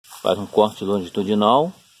Faz um corte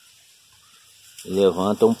longitudinal e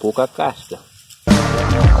levanta um pouco a casca.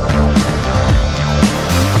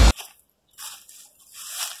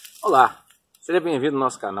 Olá, seja bem-vindo ao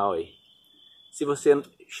nosso canal aí. Se você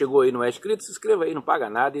chegou aí e não é inscrito, se inscreva aí, não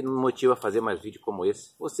paga nada e me motiva a fazer mais vídeos como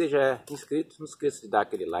esse. Você já é inscrito, não esqueça de dar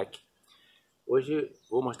aquele like. Hoje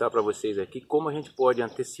vou mostrar para vocês aqui como a gente pode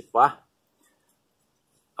antecipar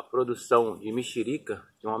a produção de mexerica,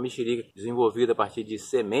 de uma mexerica desenvolvida a partir de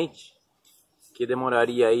semente, que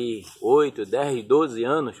demoraria aí 8, 10, 12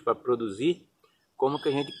 anos para produzir. Como que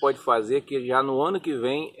a gente pode fazer que já no ano que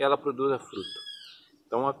vem ela produza fruto?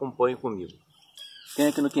 Então acompanhe comigo. Tem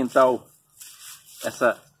aqui no quintal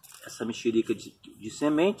essa mexerica de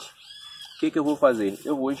semente. O que eu vou fazer?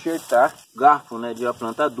 Eu vou enxertar garfo, né, de uma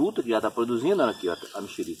planta adulta que já está produzindo. Olha aqui, ó, a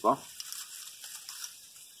mexerica, ó.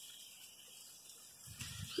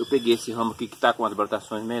 Eu peguei esse ramo aqui que está com as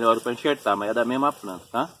brotações melhores para enxertar, mas é da mesma planta,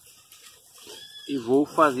 tá? E vou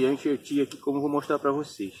fazer a enxertia aqui como vou mostrar para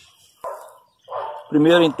vocês.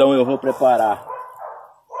 Primeiro então eu vou preparar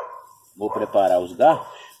os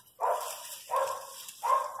garfos.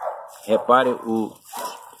 Repare o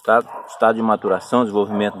estado de maturação,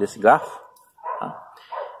 desenvolvimento desse garfo, tá?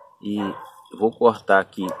 E vou cortar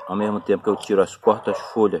aqui ao mesmo tempo que eu tiro corto as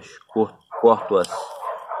folhas, corto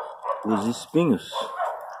os espinhos.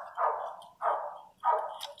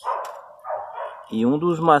 E um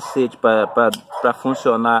dos macetes para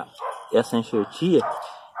funcionar essa enxertia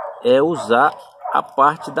é usar a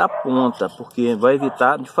parte da ponta, porque vai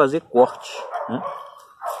evitar de fazer corte, né?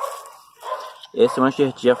 Essa é uma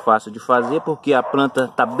enxertia fácil de fazer, porque a planta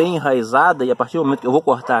está bem enraizada e a partir do momento que eu vou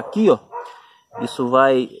cortar aqui, ó, isso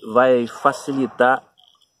vai facilitar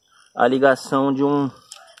a ligação de um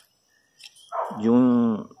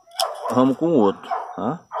ramo com o outro,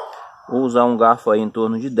 tá? Vou usar um garfo aí em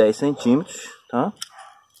torno de 10 centímetros, tá?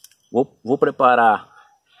 Vou preparar,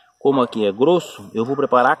 como aqui é grosso, eu vou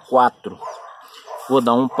preparar 4. Vou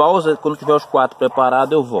dar um pausa, quando tiver os 4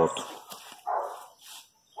 preparados eu volto.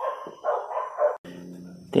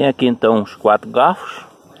 Tem aqui então os 4 garfos.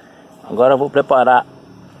 Agora eu vou preparar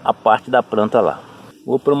a parte da planta lá.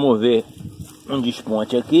 Vou promover um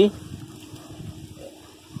desponte aqui.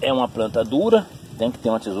 É uma planta dura, tem que ter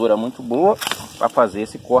uma tesoura muito boa para fazer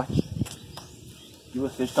esse corte que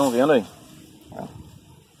vocês estão vendo aí.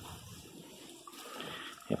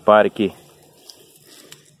 Repare que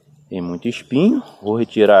tem muito espinho. Vou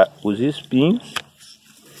retirar os espinhos.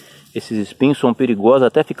 Esses espinhos são perigosos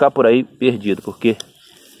até ficar por aí perdido, porque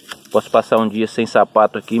posso passar um dia sem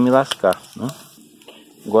sapato aqui e me lascar, né?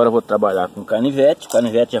 Agora eu vou trabalhar com canivete. O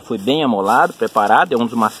canivete já foi bem amolado, preparado. É um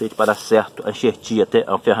dos macetes para dar certo a enxertia, até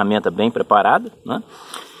uma ferramenta bem preparada, né?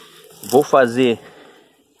 Vou fazer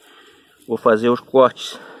os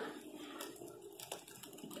cortes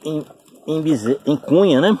em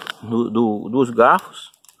cunha, né? Dos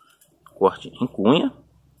garfos. Corte em cunha.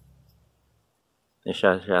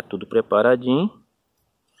 Deixar já tudo preparadinho.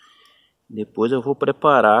 Depois eu vou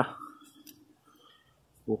preparar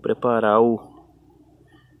o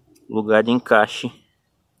lugar de encaixe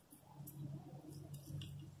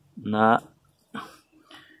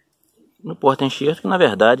no porta-enxerto, que na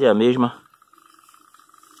verdade é o mesmo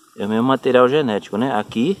material genético, né?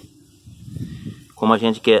 Aqui, como a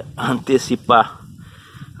gente quer antecipar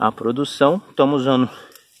a produção, estamos usando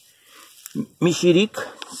mexerica,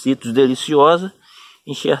 citrus deliciosa,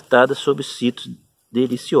 enxertada sobre citrus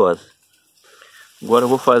deliciosa. Agora eu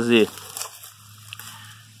vou fazer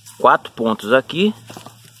 4 pontos aqui.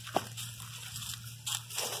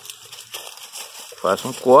 Faço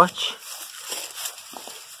um corte.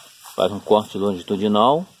 Faz um corte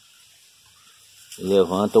longitudinal. E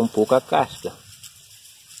levanta um pouco a casca.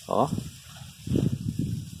 Ó.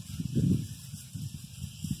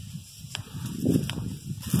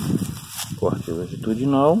 Corte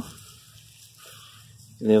longitudinal.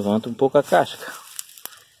 Levanta um pouco a casca.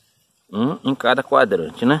 Um em cada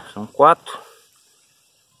quadrante, né? São 4.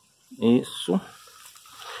 Isso.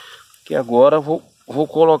 Que agora vou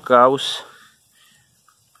colocar os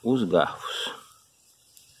garfos.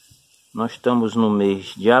 Nós estamos no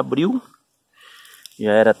mês de abril.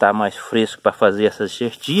 Já era estar mais fresco para fazer essa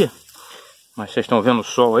enxertia. Mas vocês estão vendo o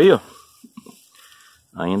sol aí, ó.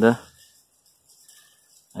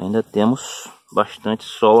 Ainda temos bastante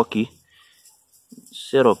sol aqui.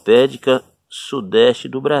 Seropédica sudeste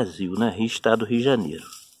do Brasil, né? Estado do Rio de Janeiro.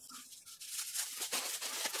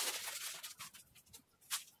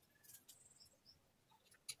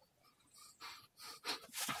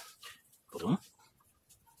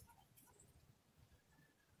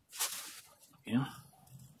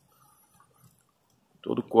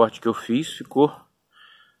 Todo o corte que eu fiz ficou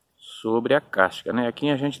sobre a casca, né? Aqui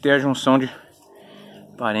a gente tem a junção de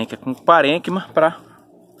parênquima com parênquima para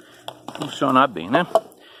funcionar bem, né?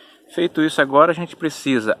 Feito isso, agora a gente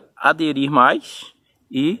precisa aderir mais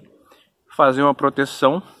e fazer uma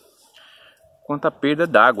proteção contra a perda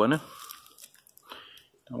d'água, né?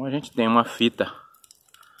 Então a gente tem uma fita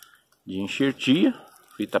de enxertia,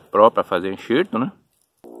 fita própria para fazer enxerto, né?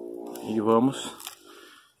 E vamos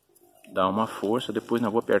dar uma força, depois eu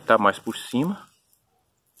vou apertar mais por cima.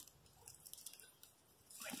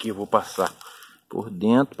 Aqui eu vou passar por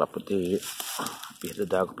dentro para proteger a perda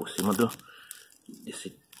d'água por cima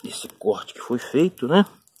desse corte que foi feito, né?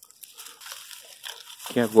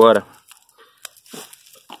 Que agora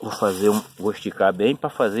vou esticar bem para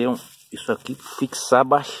fazer isso aqui fixar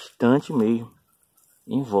bastante mesmo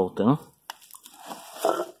em volta, né?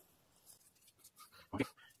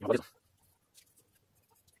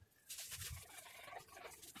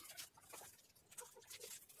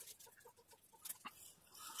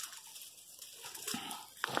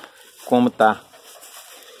 Como tá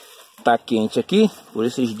quente aqui, por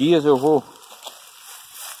esses dias eu vou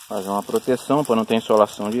fazer uma proteção para não ter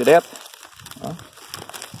insolação direta, tá?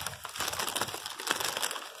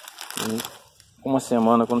 E uma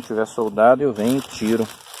semana, quando tiver soldado, eu venho e tiro.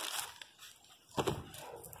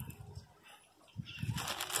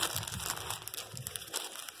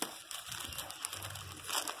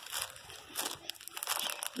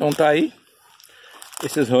 Então tá aí.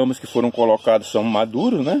 Esses ramos que foram colocados são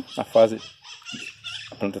maduros, né? A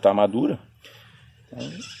planta está madura. Então,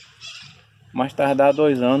 mais tardar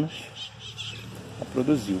 2 anos a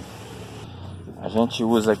produzir. A gente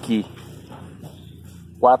usa aqui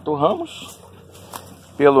 4 ramos,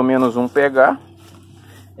 pelo menos um pegar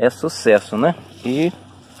é sucesso, né? E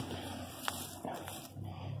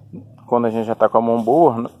quando a gente já está com a mão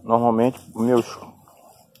boa, normalmente o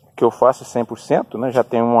que eu faço é 100%, né? Já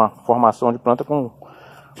tem uma formação de planta com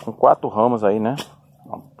 4 ramos aí, né?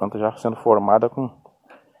 A planta já sendo formada com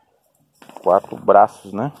 4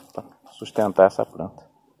 braços, né? Para sustentar essa planta.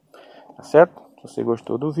 Tá certo? Se você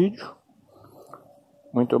gostou do vídeo,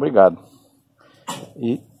 muito obrigado.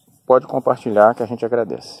 E pode compartilhar que a gente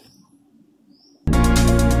agradece.